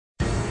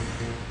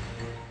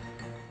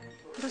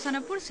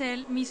Rosanna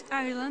Purcell, Miss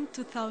Ireland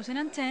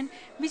 2010,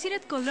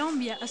 visited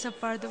Colombia as a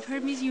part of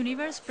her Miss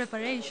Universe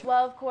preparation.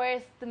 Well, of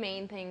course, the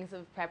main things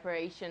of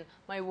preparation,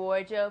 my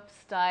wardrobe,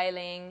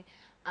 styling,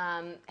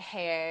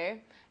 hair,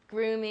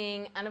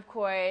 grooming, and of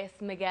course,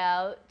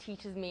 Miguel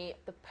teaches me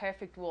the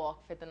perfect walk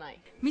for the night.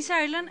 Miss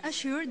Ireland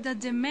assured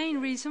that the main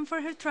reason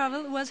for her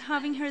travel was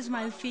having her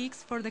smile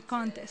fixed for the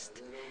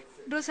contest.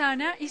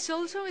 Rosanna is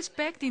also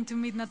expecting to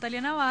meet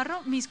Natalia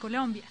Navarro, Miss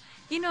Colombia,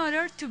 in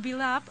order to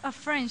build up a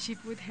friendship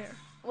with her.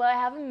 Well, I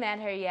haven't met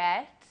her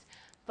yet,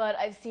 but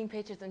I've seen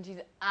pictures and she's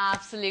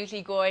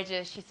absolutely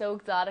gorgeous. She's so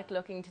exotic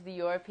looking to the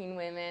European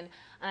women,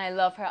 and I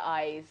love her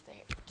eyes.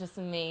 They're just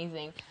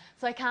amazing.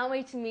 So I can't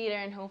wait to meet her,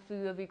 and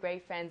hopefully we'll be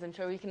great friends. I'm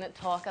sure we can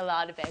talk a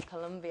lot about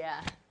Colombia.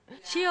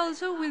 She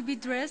also will be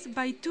dressed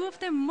by two of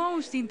the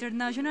most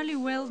internationally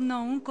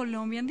well-known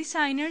Colombian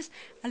designers,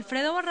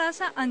 Alfredo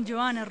Barraza and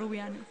Joana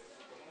Rubiano.